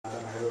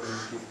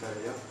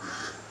Italia.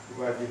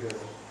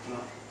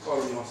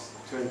 Almost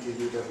 20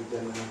 liters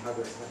then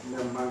harvest.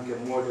 Then man get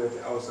more than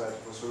the outside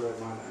for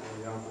Suleiman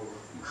and Yanko.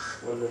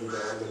 Already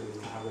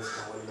harvest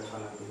all the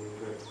fan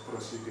and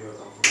procedure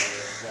of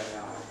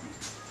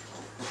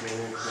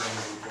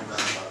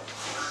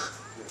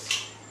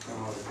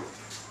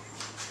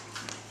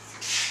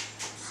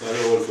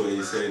Sally also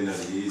is saying that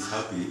he is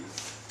happy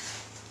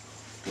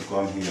to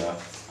come here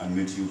and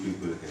meet you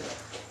people here.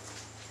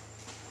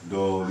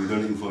 Though we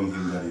don't inform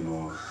him that,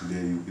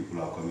 today you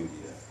people are coming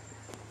here.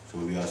 So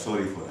we are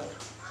sorry for that.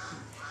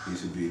 He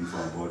should be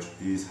informed, but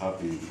he is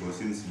happy because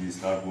since we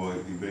start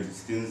working,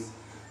 since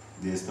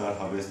they start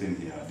harvesting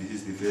here, this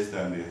is the first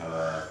time they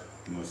have,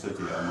 such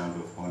an amount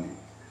of honey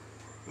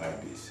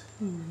like this.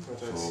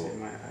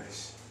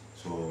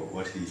 So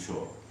what he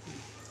showed.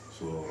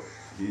 So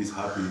he is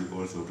happy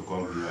also to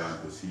come here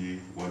and to see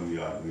what we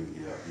are doing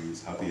here. He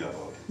is happy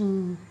about it.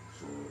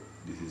 So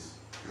this is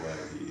why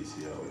he is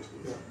here also.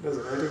 Yeah, that's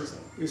it. I think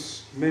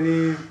it's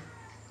many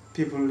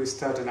people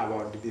starting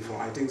about the before.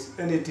 I think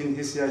anything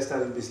this year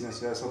starting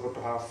business, you are supposed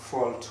to have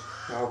fault,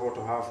 you are supposed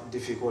to have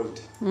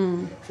difficulty.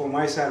 For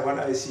my side, what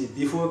I see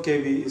before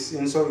KB is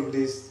installed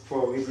this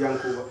with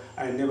Yankuba,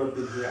 I never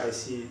been here. I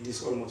see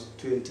this almost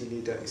 20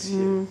 liters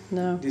here.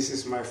 No. This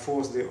is my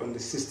first day on the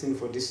system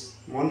for this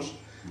month.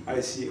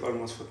 I see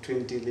almost for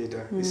 20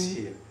 liters is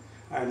here.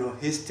 I know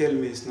he's telling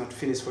me it's not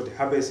finished for the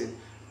harvesting.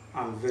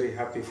 I'm very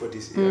happy for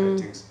this year.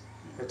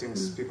 I think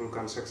people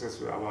can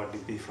successfully about the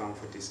bee farm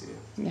for this year.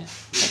 Yeah,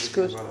 that's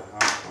good.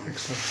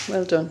 Excellent.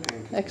 Well done.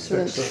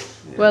 Excellent.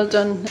 Excellent. Well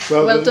done.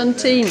 Well done,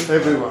 team.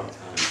 Everyone.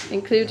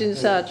 Including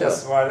Sergio.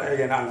 That's why,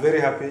 again, I'm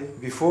very happy.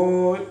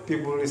 Before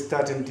people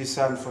starting this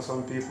side, for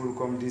some people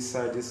come this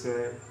side,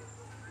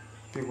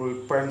 people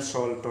point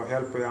salt to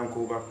help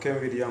Yankuba, came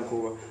with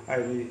Yankuba.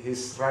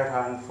 His right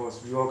hand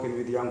was working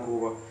with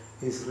Yankuba.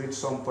 He's reached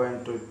some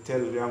point to tell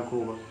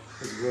Yankuba,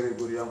 it's very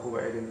good.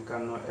 Yankuba Eden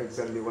can know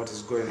exactly what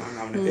is going on.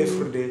 I mean,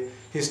 every day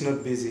he's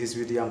not busy, he's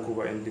with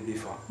Yankuba in the bee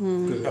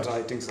farm. But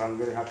I think I'm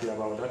very happy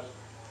about that.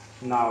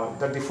 Now,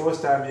 that the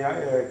first time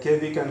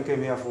KB can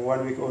come here for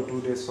 1 week or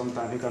 2 days,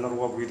 sometimes he cannot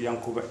work with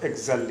Yankuba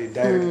exactly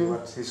directly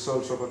what he's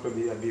supposed to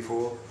be here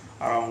before.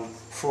 Around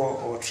 4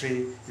 or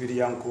 3 with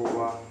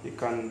Yankuba, he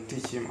can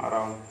teach him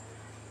around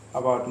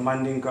about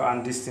Mandinka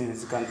and these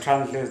things. He can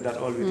translate that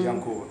all with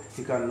Yankuba.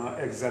 He can know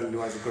exactly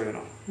what's going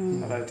on.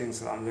 And I think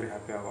so I'm very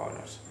happy about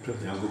that.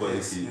 Yankuba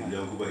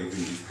even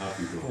is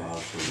happy to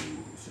have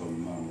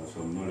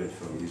some knowledge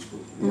from this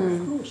book.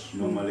 Of course.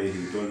 Normally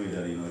he told me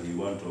that he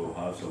want to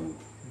have some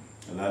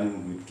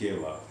learning with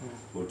Keva,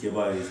 but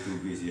Keva is too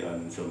busy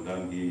and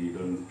sometimes he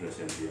don't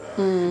present here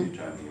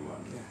anytime he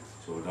wants.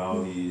 So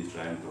now he is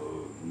trying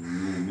to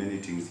know many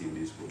things in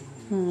this book.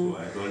 So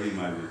I told him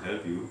I will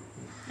help you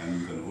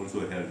and you can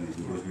also help me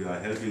because we are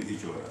helping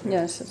each other.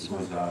 Yes, that's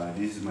right. Because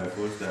this is my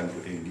first time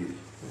to engage.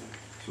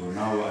 So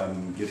now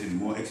I'm getting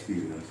more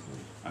experience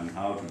on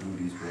how to do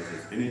this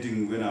process.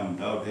 Anything, when I'm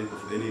doubt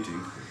of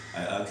anything,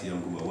 I ask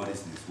Yankuba, what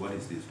is this, what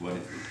is this, what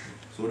is this?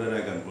 So that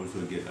I can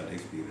also get that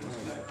experience,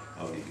 like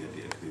how they get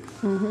the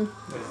experience.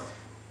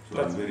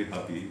 So I'm very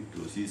happy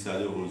to see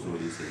Sergio also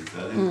is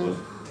telling us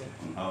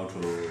on how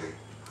to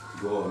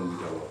go on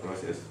with our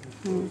process.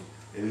 So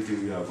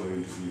anything we are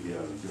going to do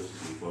here, we just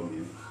inform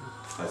him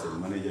as a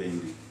manager in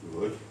the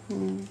road.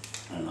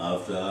 And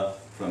after,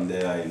 from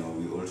there,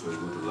 we also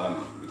go to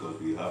learning because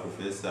we have to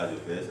face Sergio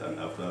first and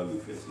after we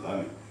face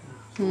learning.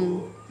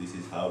 So this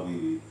is how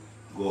we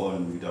go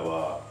on with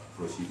our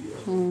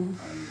procedures and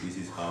this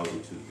is how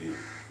it should be.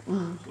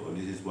 So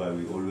this is why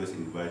we always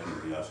invite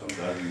him here.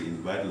 Sometimes we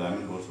invite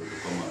learning also to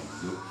come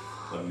and look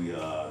what we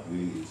are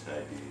doing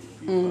inside the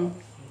bee farm.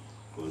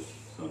 Because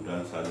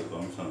sometimes Sergio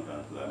comes,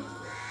 sometimes learning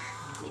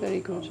comes. So Very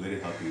good. I'm very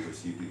happy to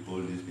see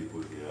all these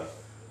people here.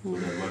 So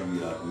that what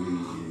we are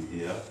doing in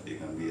here, they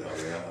can be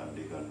aware and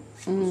they can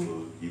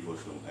also give us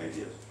some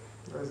ideas.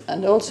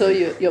 And also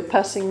you're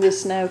passing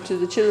this now to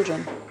the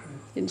children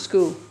in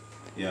school.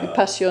 Yeah. You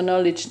pass your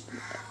knowledge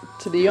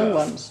to the young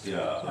ones.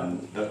 Yeah,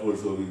 and that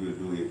also we will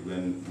do it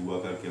when the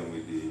worker came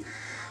with the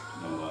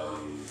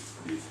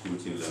school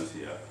children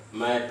here.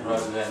 My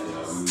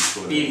problem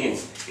speaking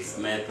is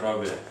my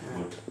problem.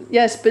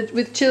 Yes, but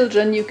with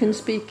children you can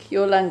speak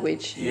your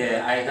language.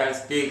 Yeah, I can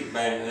speak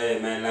my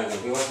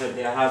language because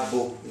they have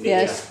book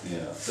there. Yes.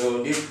 Yeah.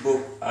 So this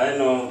book, I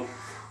know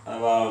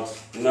about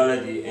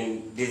knowledge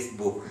in this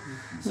book.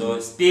 So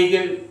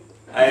speaking,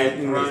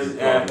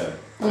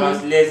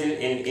 translation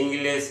in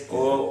English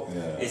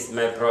is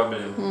my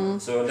problem.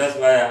 So that's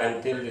why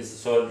until this,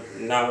 so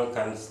now I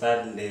can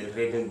start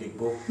reading the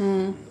book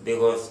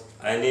because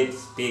I need to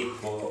speak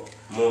for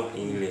more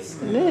English.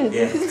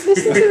 Yes.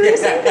 Listen to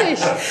his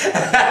English.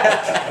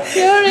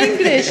 Your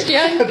English,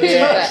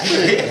 Yankuba.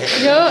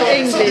 Your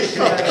English.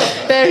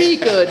 Very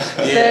good.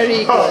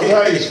 Very Oh, good.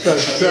 that is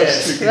fantastic.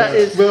 Yes, that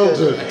is well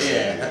good.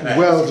 done.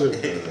 Well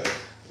done.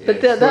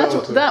 But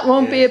that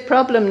won't be a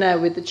problem now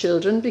with the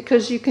children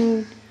because you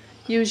can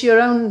use your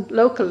own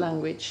local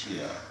language.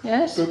 Yeah.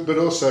 Yes? But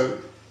also,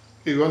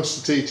 he wants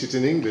to teach it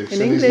in English.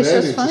 In and English, he's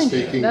learning that's fine. to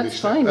speak That's English.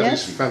 fine, That yeah.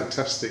 is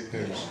fantastic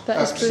news.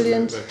 That is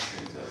brilliant.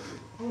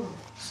 Absolutely.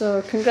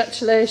 So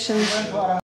congratulations.